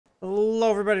Hello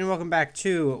everybody and welcome back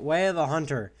to Way of the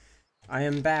Hunter. I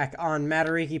am back on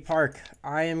Matariki Park.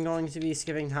 I am going to be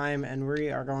skipping time and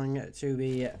we are going to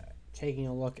be taking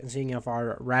a look and seeing if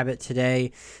our rabbit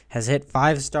today has hit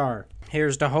 5-star.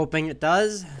 Here's to hoping it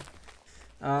does.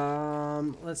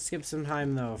 Let's skip some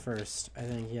time though first. I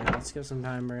think, yeah, let's skip some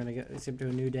time. We're gonna skip to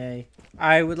a new day.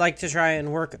 I would like to try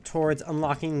and work towards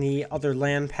unlocking the other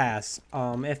land pass,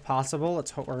 if possible.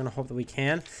 We're gonna hope that we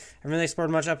can. I haven't really explored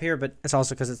much up here, but it's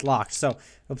also because it's locked. So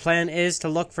the plan is to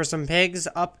look for some pigs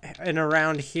up and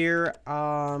around here.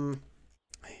 I'm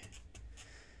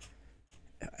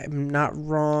not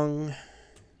wrong.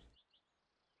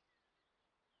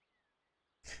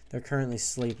 They're currently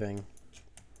sleeping.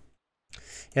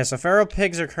 Yeah, so feral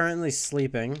pigs are currently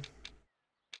sleeping.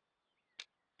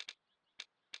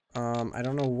 I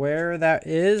don't know where that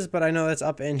is, but I know that's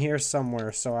up in here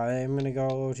somewhere. So I'm gonna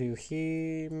go to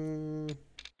him.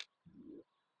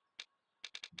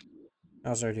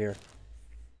 I'll start here.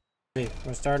 We're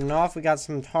starting off. We got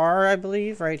some tar, I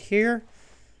believe, right here.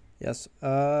 Yes.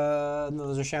 No,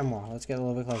 those are chamois. Let's get a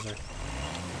little bit closer.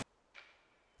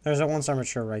 There's a 1-star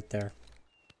mature right there.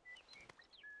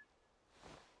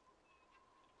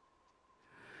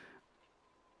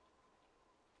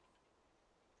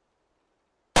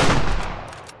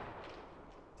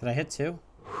 Did I hit 2?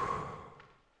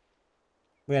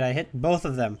 Wait, I hit both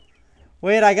of them.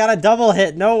 Wait, I got a double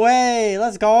hit. No way.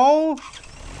 Let's go.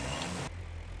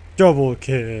 Double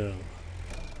kill.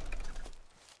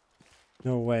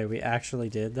 No way. We actually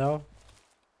did, though.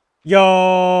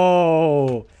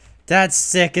 Yo. That's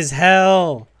sick as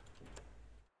hell.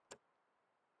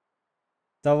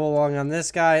 Double lung on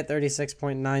this guy at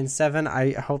 36.97.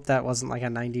 I hope that wasn't like a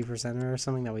 90%er or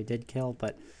something that we did kill,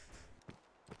 but...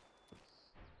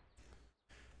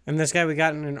 And this guy we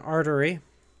got in an artery.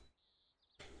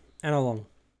 And a lung.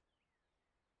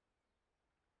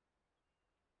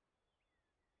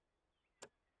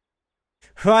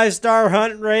 Five-star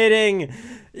hunt rating!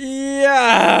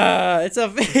 Yeah! It's a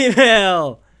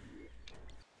female!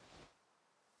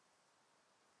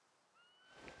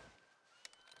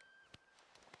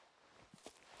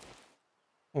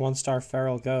 A 1-star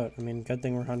feral goat. I mean, good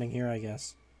thing we're hunting here, I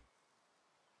guess.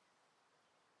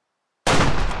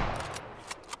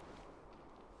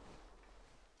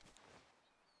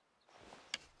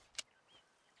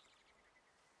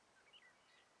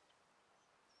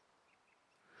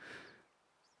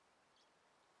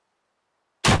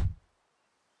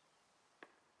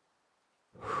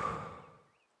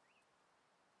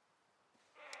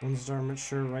 One-star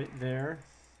mature right there.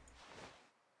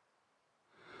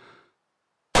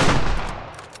 Oh,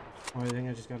 I think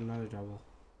I just got another double.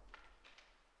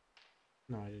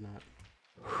 No, I did not.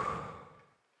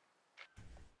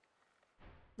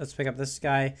 Let's pick up this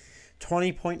guy.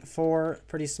 20.4,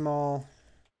 pretty small.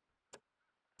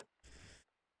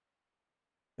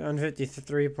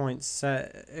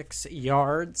 153.6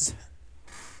 yards.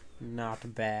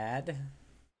 Not bad.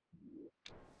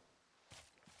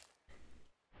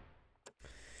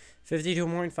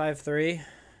 52.53.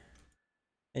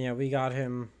 And yeah, we got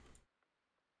him.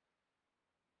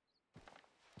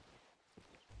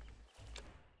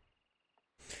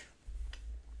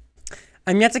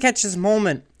 I'm yet to catch this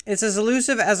moment. It's as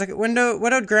elusive as a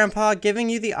widowed grandpa giving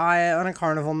you the eye on a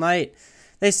carnival night.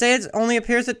 They say it only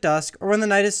appears at dusk or when the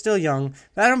night is still young,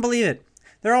 but I don't believe it.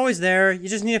 They're always there. You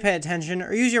just need to pay attention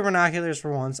or use your binoculars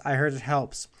for once. I heard it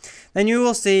helps. Then you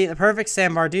will see the perfect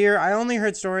sambar deer. I only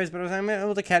heard stories, but I was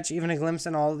able to catch even a glimpse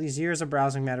in all these years of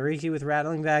browsing Matariki with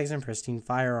rattling bags and pristine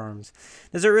firearms.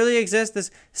 Does it really exist,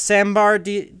 this sambar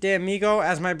de amigo,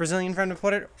 as my Brazilian friend would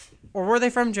put it? Or were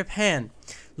they from Japan?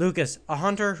 Lucas, a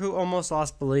hunter who almost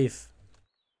lost belief.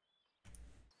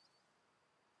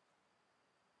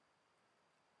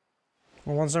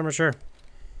 Well, 1-star mature.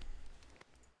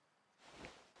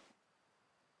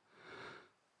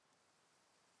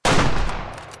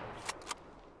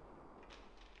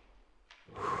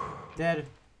 Dead.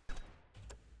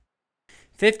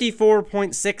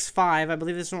 54.65. I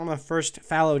believe this is one of the first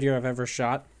fallow deer I've ever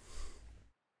shot.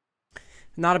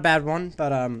 Not a bad one,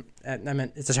 but I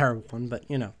meant it's a terrible one, but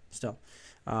you know, still.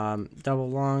 Double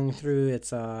long through its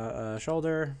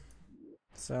shoulder.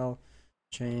 So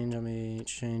change. Let me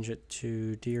change it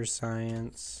to deer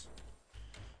science.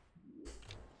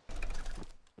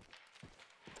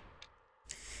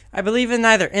 I believe in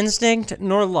neither instinct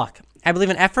nor luck. I believe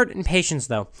in effort and patience,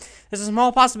 though. There's a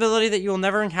small possibility that you will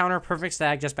never encounter a perfect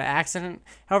stag just by accident.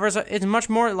 However, it's much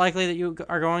more likely that you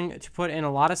are going to put in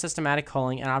a lot of systematic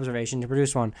culling and observation to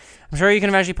produce one. I'm sure you can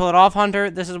eventually pull it off, Hunter.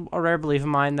 This is a rare belief of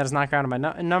mine that is not grounded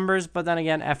by numbers, but then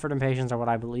again, effort and patience are what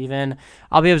I believe in.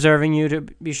 I'll be observing you to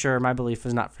be sure my belief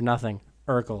is not for nothing.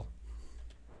 Urkel.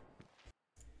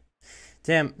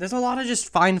 Damn, there's a lot of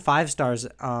just fine 5 stars.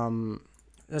 There's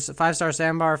a 5-star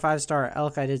sandbar, 5-star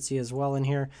elk I did see as well in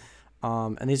here.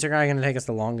 And these are going to take us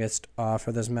the longest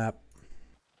for this map.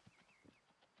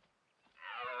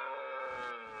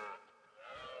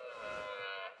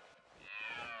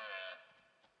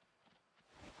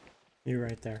 You're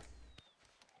right there.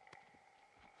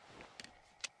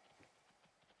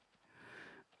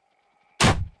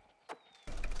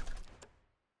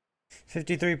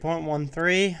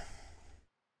 $53.13.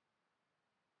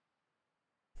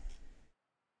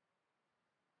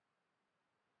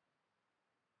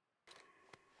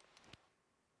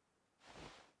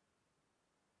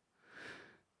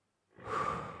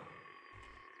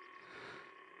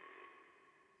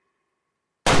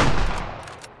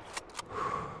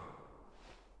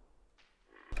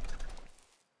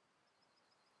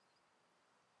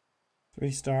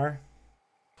 Three-star.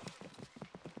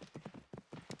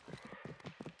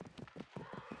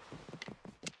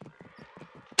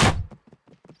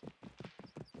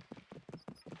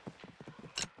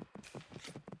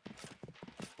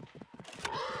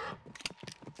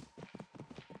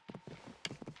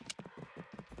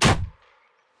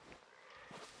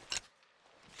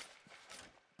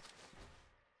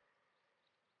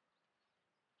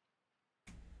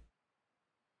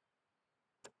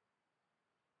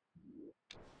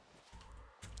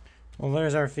 Well,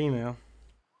 there's our female.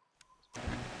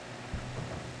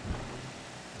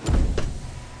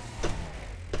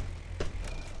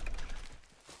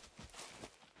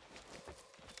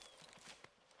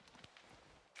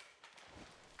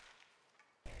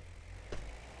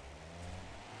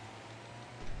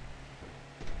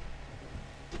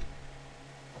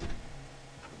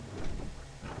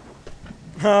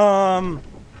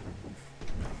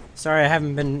 Sorry, I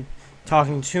haven't been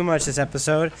talking too much this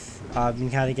episode. I've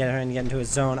been kind of getting into his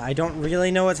zone. I don't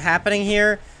really know what's happening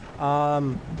here. I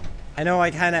know I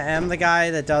kind of am the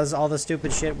guy that does all the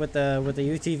stupid shit with the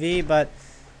UTV, but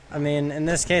I mean, in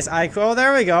this case, oh,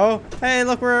 there we go. Hey,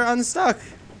 look, we're unstuck.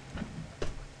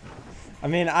 I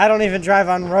mean, I don't even drive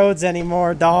on roads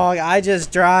anymore, dog. I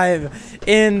just drive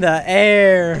in the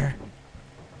air.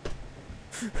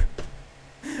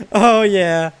 Oh,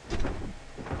 yeah.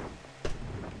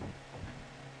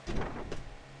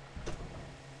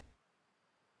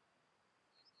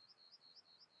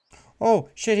 Oh,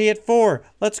 shit, he hit 4.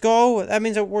 Let's go. That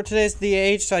means that today's the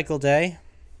age cycle day.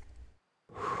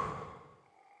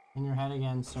 In your head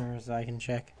again, sir, so I can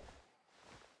check.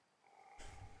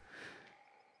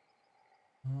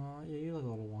 Yeah, you look a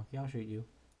little wonky. I'll shoot you.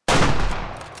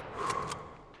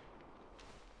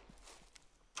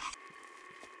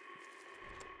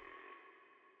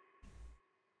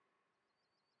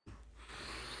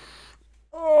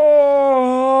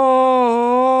 Oh!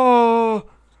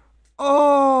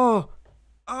 Oh!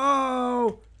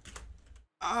 Oh!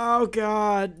 Oh,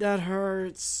 God, that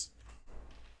hurts.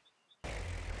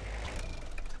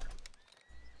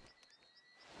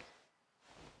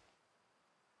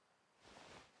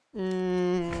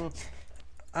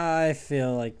 I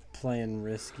feel like playing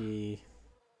risky.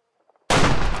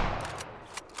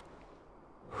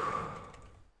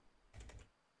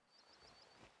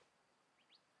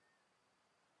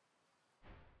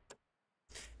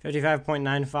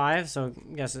 $55.95, so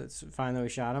I guess it's fine that we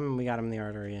shot him and we got him in the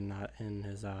artery and not in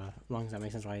his lungs. That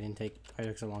makes sense why he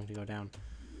took so long to go down.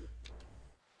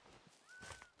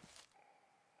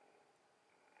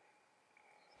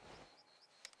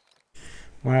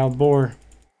 Wild boar.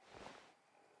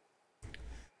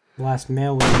 Last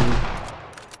male we need.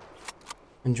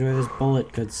 Enjoy this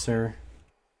bullet, good sir.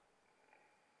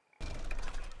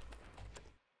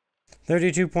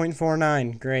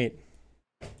 32.49, great.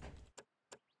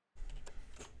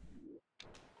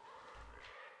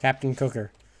 Captain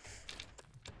Cooker.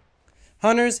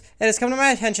 Hunters, it has come to my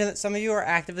attention that some of you are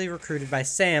actively recruited by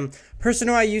Sam, a person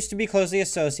who I used to be closely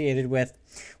associated with.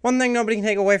 One thing nobody can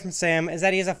take away from Sam is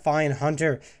that he is a fine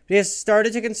hunter, but he has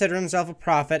started to consider himself a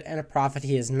prophet, and a prophet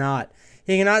he is not.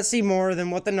 He cannot see more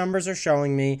than what the numbers are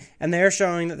showing me, and they are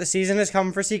showing that the season has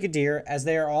come for Sika deer as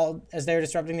they are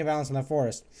disrupting the balance in the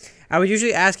forest. I would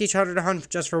usually ask each hunter to hunt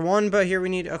just for one, but here we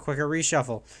need a quicker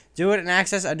reshuffle. Do it and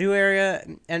access a new area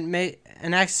and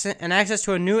access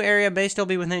to a new area may still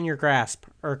be within your grasp.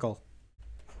 Urkel.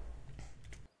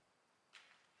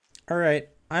 Alright,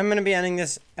 I'm going to be ending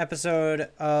this episode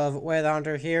of Way of the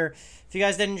Hunter here. If you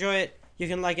guys did enjoy it, you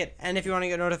can like it. And if you want to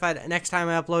get notified next time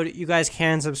I upload, you guys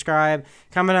can subscribe.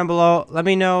 Comment down below. Let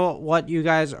me know what you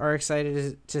guys are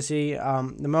excited to see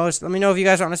the most. Let me know if you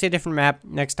guys want to see a different map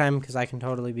next time, because I can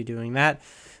totally be doing that.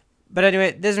 But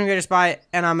anyway, this has been Greater Spy,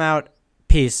 and I'm out.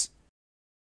 Peace.